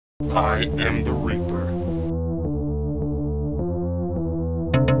I am the Reaper.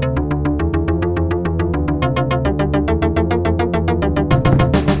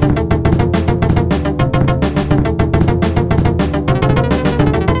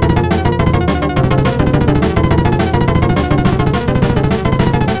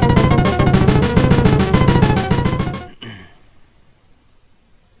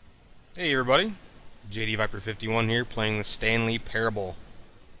 Hey everybody, JD Viper 51 here, playing the Stanley Parable.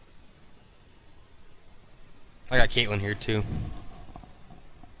 I got Caitlin here too.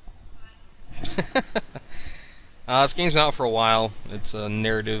 This game's been out for a while. It's a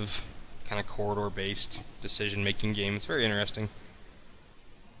narrative, kind of corridor-based decision-making game. It's very interesting.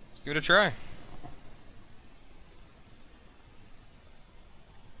 Let's give it a try.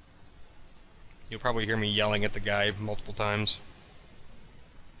 You'll probably hear me yelling at the guy multiple times.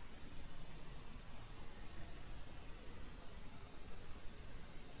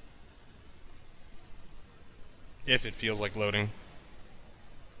 If it feels like loading.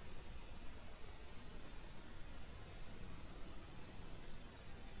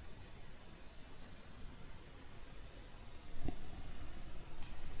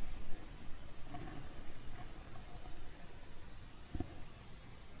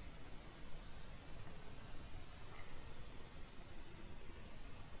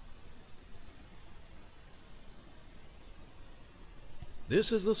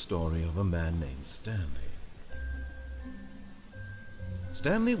 This is the story of a man named Stanley.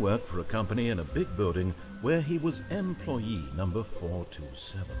 Stanley worked for a company in a big building where he was employee number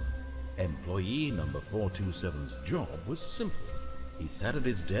 427. Employee number 427's job was simple. He sat at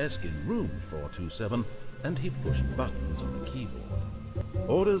his desk in room 427 and he pushed buttons on the keyboard.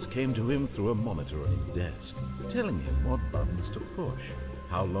 Orders came to him through a monitor on his desk, telling him what buttons to push,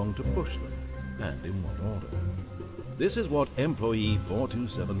 how long to push them, and in what order. This is what employee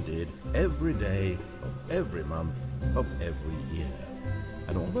 427 did every day of every month of every year.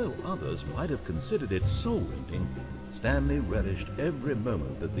 And although others might have considered it soul-rending, Stanley relished every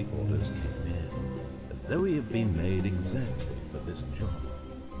moment that the orders came in, as though he had been made exactly for this job.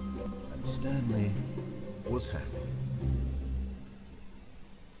 And Stanley was happy.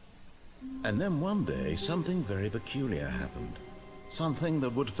 And then one day, something very peculiar happened. Something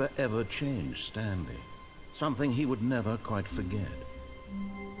that would forever change Stanley. Something he would never quite forget.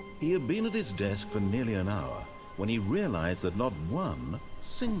 He had been at his desk for nearly an hour when he realized that not one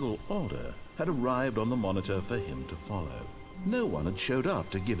single order had arrived on the monitor for him to follow. No one had showed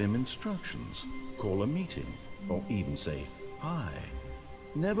up to give him instructions, call a meeting, or even say hi.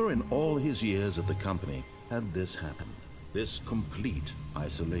 Never in all his years at the company had this happened, this complete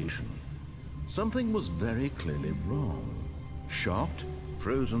isolation. Something was very clearly wrong. Shocked,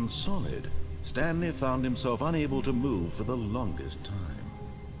 frozen solid, Stanley found himself unable to move for the longest time.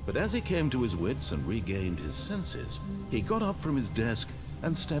 But as he came to his wits and regained his senses, he got up from his desk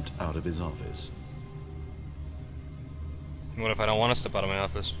and stepped out of his office. What if I don't want to step out of my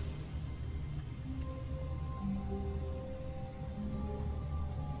office?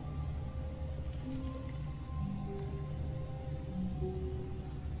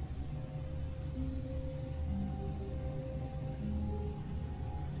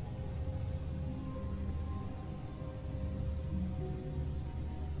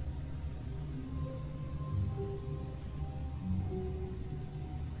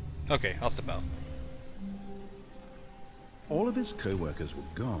 Okay, I'll step out. All of his co-workers were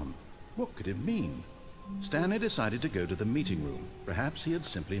gone. What could it mean? Stanley decided to go to the meeting room. Perhaps he had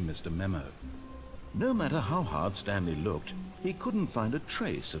simply missed a memo. No matter how hard Stanley looked, he couldn't find a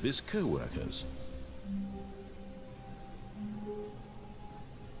trace of his co-workers.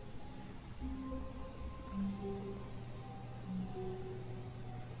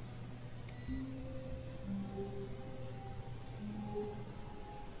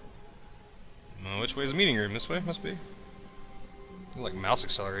 Which way is the meeting room? This way? Must be. Like mouse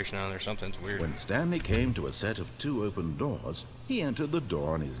acceleration on it or something. It's weird. When Stanley came to a set of two open doors, he entered the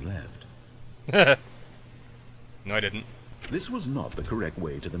door on his left. No, I didn't. This was not the correct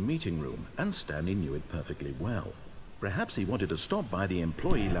way to the meeting room, and Stanley knew it perfectly well. Perhaps he wanted to stop by the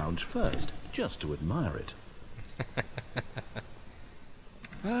employee lounge first, just to admire it.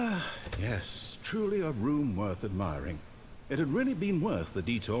 Yes, truly a room worth admiring. It had really been worth the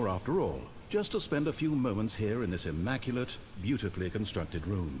detour after all, just to spend a few moments here in this immaculate, beautifully constructed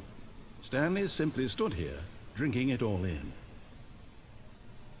room. Stanley simply stood here, drinking it all in.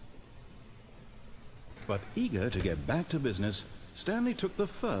 But eager to get back to business, Stanley took the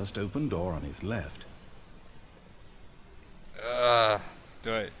first open door on his left.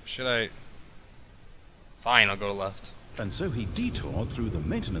 Should I? Fine, I'll go to left. And so he detoured through the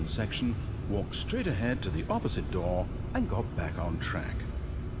maintenance section, walked straight ahead to the opposite door, and got back on track.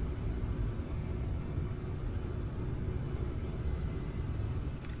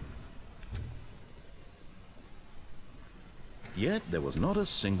 Yet there was not a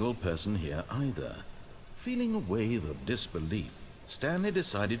single person here either. Feeling a wave of disbelief, Stanley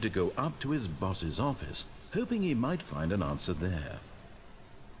decided to go up to his boss's office, hoping he might find an answer there.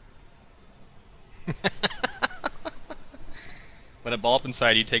 Let it ball up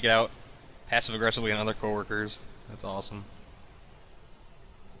inside you, take it out passive-aggressively on other coworkers. That's awesome.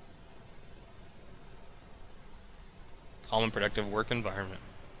 Calm and productive work environment.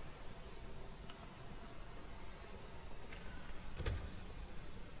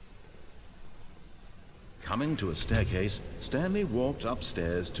 Coming to a staircase, Stanley walked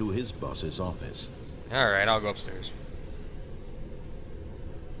upstairs to his boss's office. Alright, I'll go upstairs.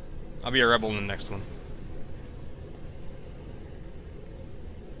 I'll be a rebel in the next one.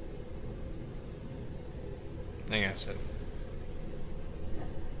 Hang on a sec.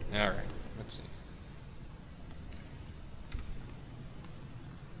 Alright, let's see.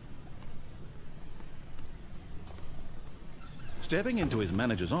 Stepping into his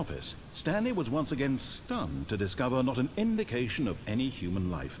manager's office, Stanley was once again stunned to discover not an indication of any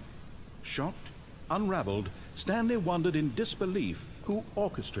human life. Shocked, unraveled, Stanley wondered in disbelief who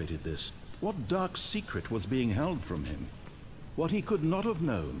orchestrated this, what dark secret was being held from him. What he could not have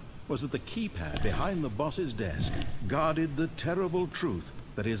known was that the keypad behind the boss's desk guarded the terrible truth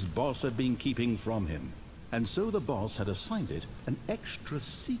that his boss had been keeping from him. And so the boss had assigned it an extra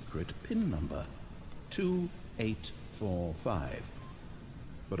secret PIN number, 2845.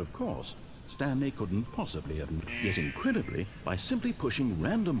 But of course, Stanley couldn't possibly have. Yet incredibly, by simply pushing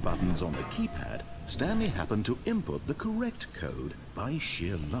random buttons on the keypad, Stanley happened to input the correct code by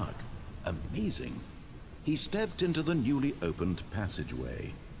sheer luck. Amazing. He stepped into the newly opened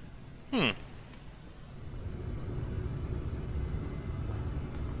passageway.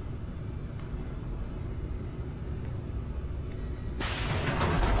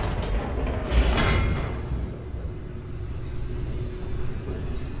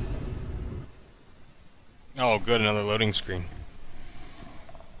 Oh, good, another loading screen.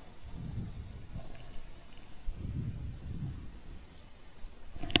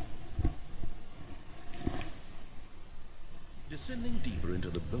 Descending deeper into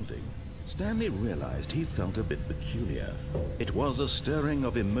the building, Stanley realized he felt a bit peculiar. It was a stirring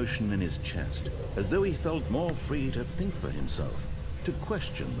of emotion in his chest, as though he felt more free to think for himself, to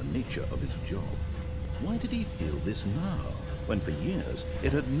question the nature of his job. Why did he feel this now, when for years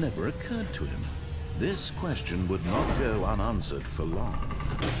it had never occurred to him? This question would not go unanswered for long.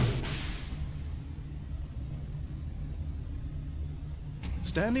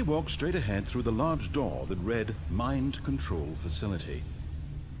 Stanley walked straight ahead through the large door that read Mind Control Facility.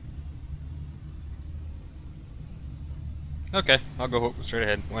 Okay, I'll go straight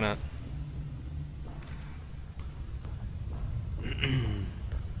ahead. Why not?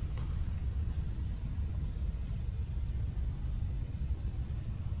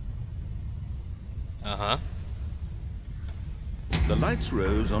 Uh-huh. The lights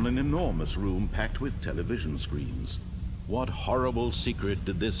rose on an enormous room packed with television screens. What horrible secret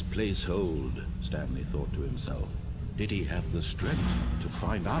did this place hold? Stanley thought to himself. Did he have the strength to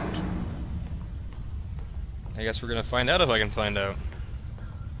find out? I guess we're gonna find out if I can find out.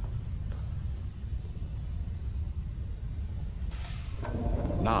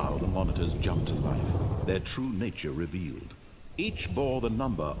 Now the monitors jumped to life, their true nature revealed. Each bore the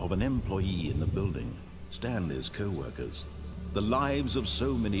number of an employee in the building, Stanley's co-workers. The lives of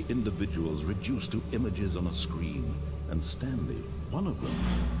so many individuals reduced to images on a screen, and Stanley, one of them,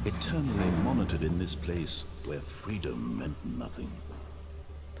 eternally monitored in this place where freedom meant nothing.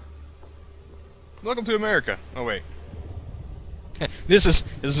 Welcome to America. Oh wait. This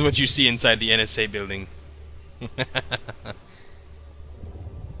is what you see inside the NSA building.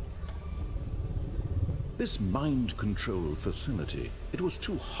 This mind control facility, it was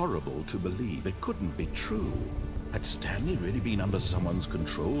too horrible to believe. It couldn't be true. Had Stanley really been under someone's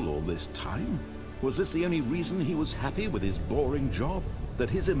control all this time? Was this the only reason he was happy with his boring job?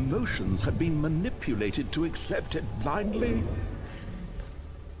 That his emotions had been manipulated to accept it blindly?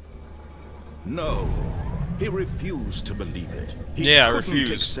 No. He refused to believe it. He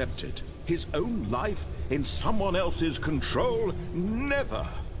couldn't accept it. His own life in someone else's control? Never.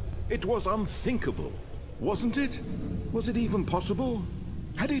 It was unthinkable. Wasn't it? Was it even possible?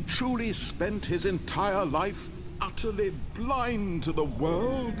 Had he truly spent his entire life utterly blind to the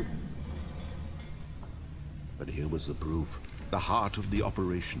world? But here was the proof, the heart of the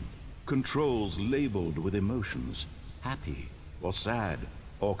operation. Controls labeled with emotions. happy or sad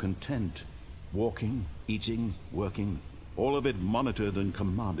or content, walking, eating, working, all of it monitored and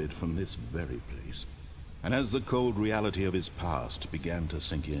commanded from this very place. And as the cold reality of his past began to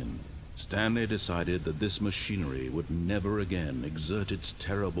sink in, Stanley decided that this machinery would never again exert its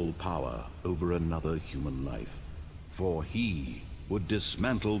terrible power over another human life, for he would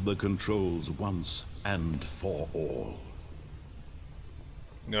dismantle the controls once and for all.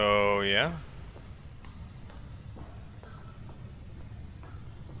 Oh, yeah?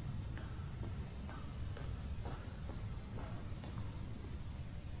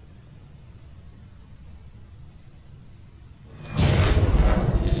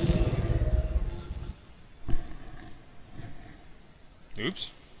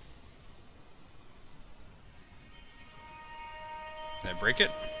 Oops. Did I break it?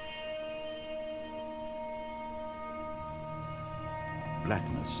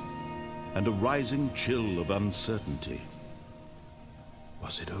 Blackness and a rising chill of uncertainty.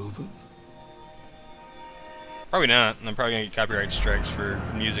 Was it over? Probably not. I'm probably gonna get copyright strikes for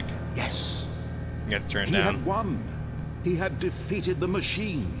music. Yes. You have to turn it He down. had won. He had defeated the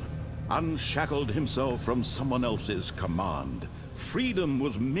machine, unshackled himself from someone else's command. Freedom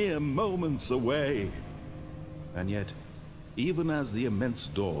was mere moments away. And yet, even as the immense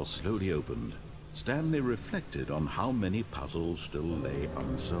door slowly opened, Stanley reflected on how many puzzles still lay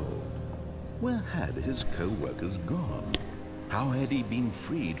unsolved. Where had his co-workers gone? How had he been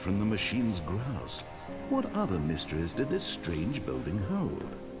freed from the machine's grasp? What other mysteries did this strange building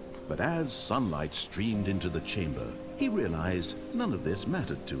hold? But as sunlight streamed into the chamber, he realized none of this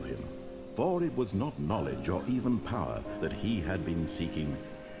mattered to him. For it was not knowledge or even power that he had been seeking,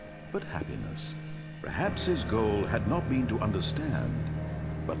 but happiness. Perhaps his goal had not been to understand,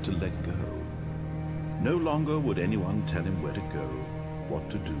 but to let go. No longer would anyone tell him where to go, what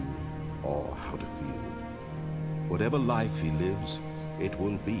to do, or how to feel. Whatever life he lives, it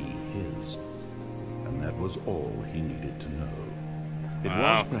will be his. And that was all he needed to know. It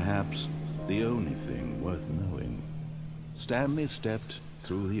was perhaps the only thing worth knowing. Stanley stepped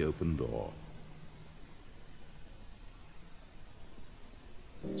through the open door.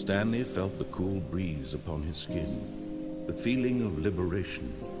 Stanley felt the cool breeze upon his skin, the feeling of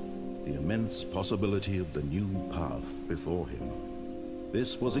liberation, the immense possibility of the new path before him.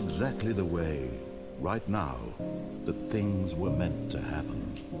 This was exactly the way, right now, that things were meant to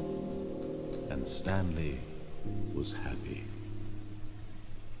happen. And Stanley was happy.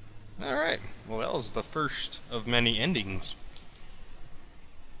 Alright, well that was the first of many endings.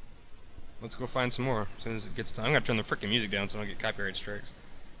 Let's go find some more as soon as it gets done. I'm gonna turn the freaking music down so I don't get copyright strikes.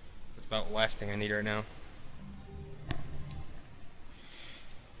 That's about the last thing I need right now.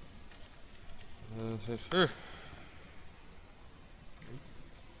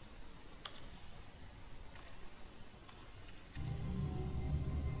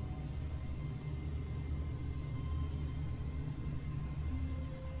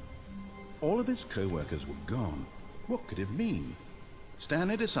 All of his co-workers were gone. What could it mean?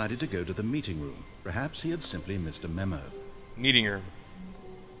 Stanley decided to go to the meeting room. Perhaps he had simply missed a memo. Meeting room.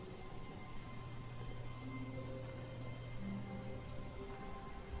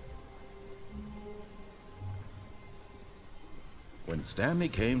 When Stanley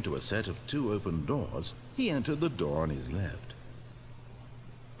came to a set of 2 open doors, he entered the door on his left.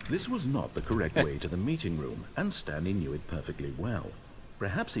 This was not the correct way to the meeting room, and Stanley knew it perfectly well.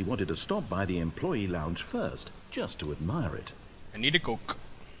 Perhaps he wanted to stop by the employee lounge first, just to admire it. I need a Coke.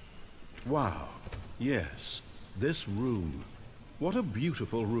 Wow. Yes, this room. What a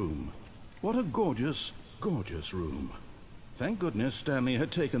beautiful room. What a gorgeous, gorgeous room. Thank goodness Stanley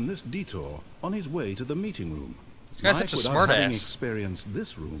had taken this detour on his way to the meeting room. This guy's such a smart having ass. experienced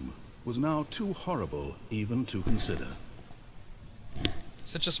this room was now too horrible even to consider.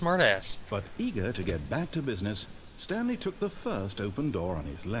 Such a smart ass. But eager to get back to business, Stanley took the first open door on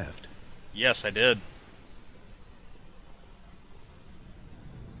his left. Yes, I did.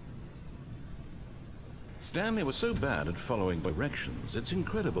 Stanley was so bad at following directions, it's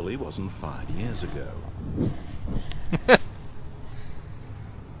incredible he wasn't fired years ago.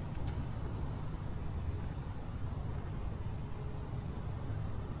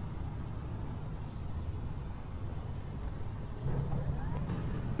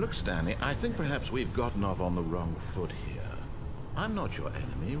 Look, Stanley, I think perhaps we've gotten off on the wrong foot here. I'm not your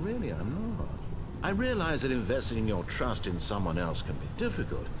enemy, really, I'm not. I realize that investing your trust in someone else can be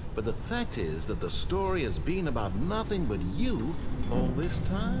difficult, but the fact is that the story has been about nothing but you all this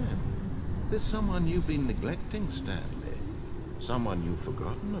time. There's someone you've been neglecting, Stanley. Someone you've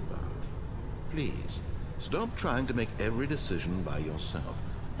forgotten about. Please, stop trying to make every decision by yourself.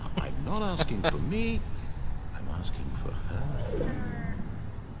 Now, I'm not asking for me, I'm asking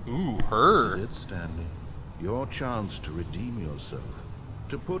Ooh, This her. is it, Stanley. Your chance to redeem yourself.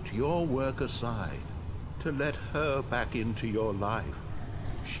 To put your work aside. To let her back into your life.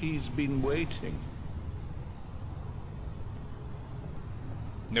 She's been waiting.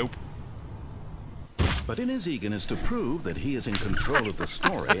 Nope. But in his eagerness to prove that he is in control of the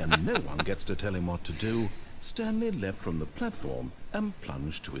story and no one gets to tell him what to do, Stanley leapt from the platform and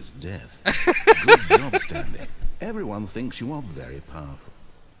plunged to his death. Good job, Stanley. Everyone thinks you are very powerful.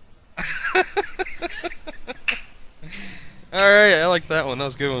 Alright, I like that one. That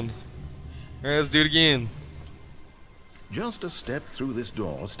was a good one. Alright, let's do it again. Just a step through this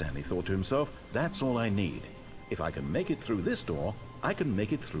door, Stanley thought to himself, that's all I need. If I can make it through this door, I can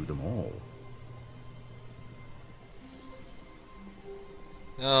make it through them all.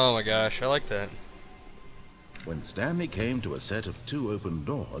 Oh my gosh, I like that. When Stanley came to a set of 2 open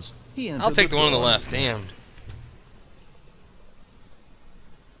doors, he entered I'll take the one on the door left, damn.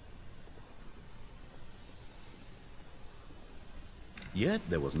 Yet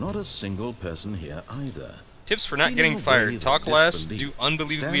there was not a single person here either. Tips for not Feeling getting a wave fired. of Talk less, do disbelief,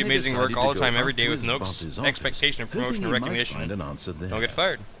 unbelievably Stanley amazing work decided all to the go time, every up day to with his no boss's office, expectation of promotion or hoping he might recognition. find an answer there. Don't get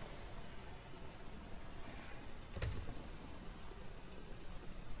fired.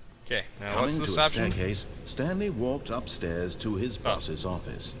 Okay, now Coming what's to this a option? staircase, Stanley walked upstairs to his boss's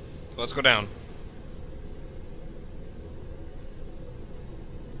office. So let's go down.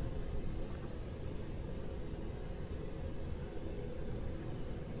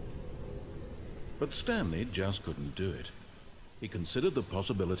 But Stanley just couldn't do it. He considered the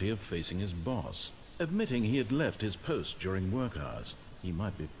possibility of facing his boss, admitting he had left his post during work hours. He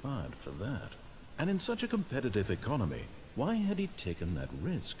might be fired for that. And in such a competitive economy, why had he taken that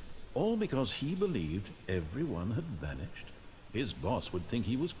risk? All because he believed everyone had vanished? His boss would think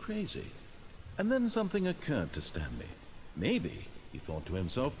he was crazy. And then something occurred to Stanley. Maybe, he thought to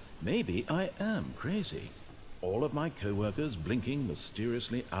himself, maybe I am crazy. All of my co-workers blinking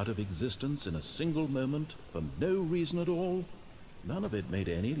mysteriously out of existence in a single moment for no reason at all? None of it made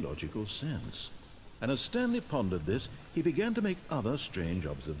any logical sense. And as Stanley pondered this, he began to make other strange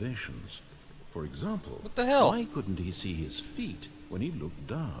observations. For example, What the hell? why couldn't he see his feet when he looked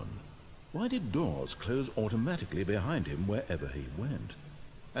down? Why did doors close automatically behind him wherever he went?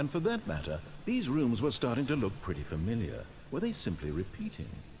 And for that matter, these rooms were starting to look pretty familiar. Were they simply repeating?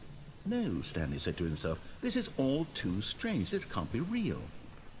 No, Stanley said to himself, this is all too strange. This can't be real.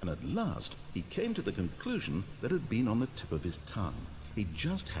 And at last, he came to the conclusion that had been on the tip of his tongue. He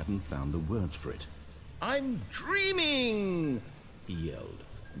just hadn't found the words for it. I'm dreaming, he yelled.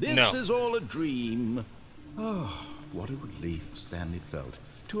 This is all a dream. Oh, what a relief Stanley felt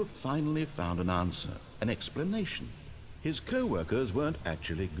to have finally found an answer, an explanation. His co-workers weren't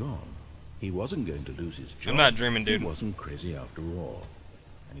actually gone. He wasn't going to lose his job. I'm not dreaming, dude. He wasn't crazy after all.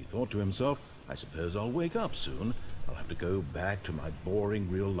 And he thought to himself, I suppose I'll wake up soon. I'll have to go back to my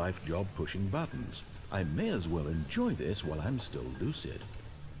boring real-life job pushing buttons. I may as well enjoy this while I'm still lucid.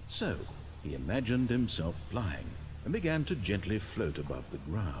 So, he imagined himself flying and began to gently float above the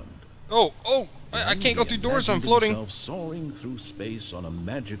ground. Oh, I can't go through doors, I'm floating. Himself soaring through space on a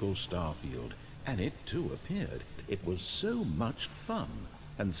magical star field, and it too appeared. It was so much fun,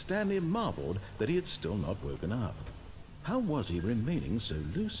 and Stanley marveled that he had still not woken up. How was he remaining so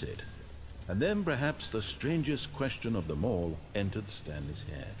lucid? And then perhaps the strangest question of them all entered Stanley's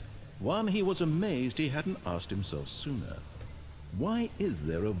head. One he was amazed he hadn't asked himself sooner. Why is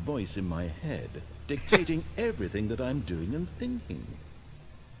there a voice in my head dictating everything that I'm doing and thinking?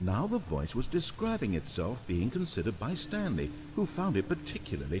 Now the voice was describing itself being considered by Stanley, who found it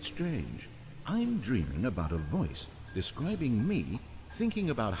particularly strange. I'm dreaming about a voice describing me, thinking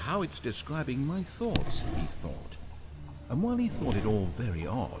about how it's describing my thoughts, he thought. And while he thought it all very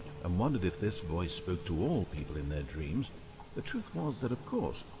odd, and wondered if this voice spoke to all people in their dreams, the truth was that, of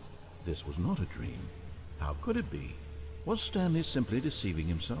course, this was not a dream. How could it be? Was Stanley simply deceiving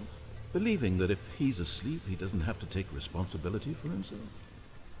himself, believing that if he's asleep, he doesn't have to take responsibility for himself?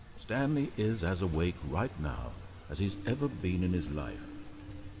 Stanley is as awake right now as he's ever been in his life.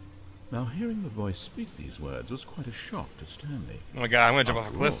 Now, hearing the voice speak these words was quite a shock to Stanley. Oh my god, I'm gonna jump off a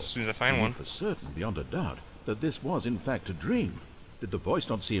After cliff all, as soon as I find he knew one. for certain, beyond a doubt, that this was in fact a dream. Did the voice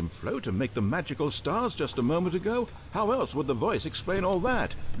not see him float and make the magical stars just a moment ago? How else would the voice explain all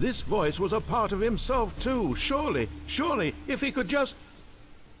that? This voice was a part of himself too. Surely, if he could just...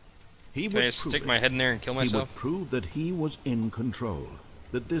 He Can I would just prove stick it. my head in there and kill He myself? would prove that he was in control,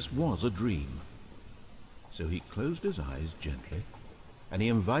 that this was a dream. So he closed his eyes gently, and he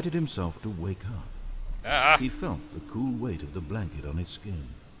invited himself to wake up. Ah! He felt the cool weight of the blanket on his skin,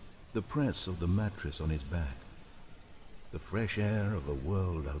 the press of the mattress on his back. the fresh air of a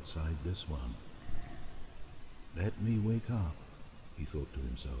world outside this one. Let me wake up, he thought to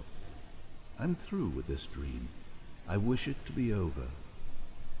himself. I'm through with this dream. I wish it to be over.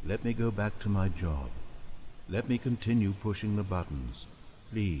 Let me go back to my job. Let me continue pushing the buttons.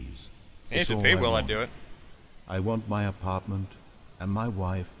 Please. Hey, if it paid well, I'd do it. I want my apartment, and my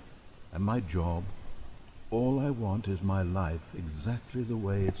wife, and my job. All I want is my life exactly the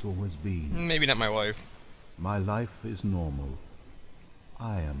way it's always been. Maybe not my wife. My life is normal.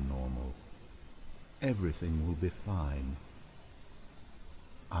 I am normal. Everything will be fine.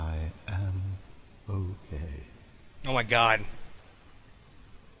 I am okay. Oh my god.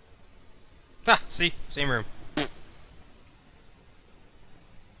 Ah, see? Same room.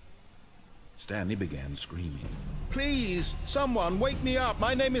 Stanley began screaming. Please, someone, wake me up.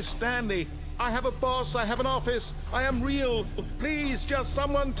 My name is Stanley. I have a boss. I have an office. I am real. Please, just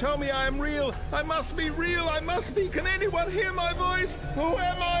someone tell me I am real. I must be real. I must be. Can anyone hear my voice? Who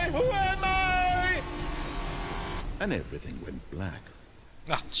am I? Who am I? And everything went black.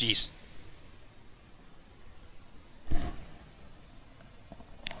 Ah, jeez.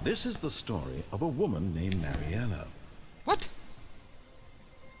 This is the story of a woman named Mariella. What?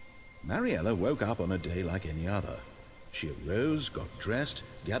 Mariella woke up on a day like any other. She arose, got dressed,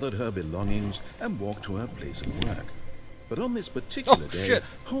 gathered her belongings, and walked to her place of work. But on this particular day,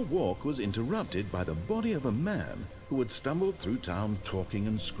 her walk was interrupted by the body of a man who had stumbled through town talking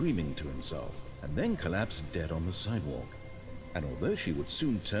and screaming to himself, and then collapsed dead on the sidewalk. And although she would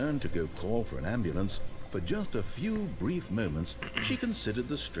soon turn to go call for an ambulance, for just a few brief moments she considered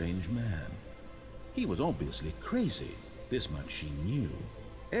the strange man. He was obviously crazy, this much she knew.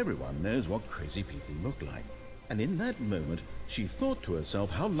 Everyone knows what crazy people look like. And in that moment, she thought to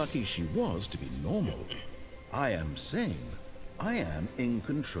herself how lucky she was to be normal. I am sane. I am in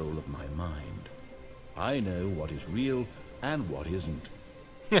control of my mind. I know what is real and what isn't.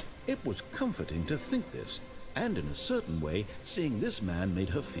 It was comforting to think this, and in a certain way, seeing this man made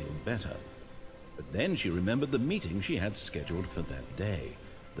her feel better. But then she remembered the meeting she had scheduled for that day.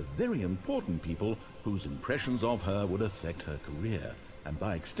 The very important people whose impressions of her would affect her career, and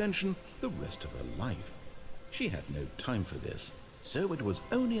by extension, the rest of her life. She had no time for this, so it was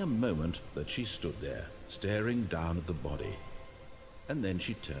only a moment that she stood there, staring down at the body. And then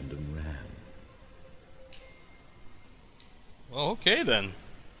she turned and ran. Well, okay then.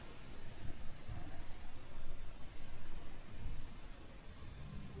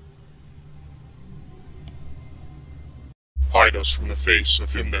 Hide us from the face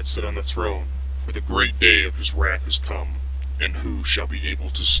of him that sat on the throne, for the great day of his wrath is come, and who shall be able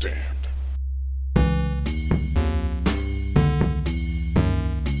to stand?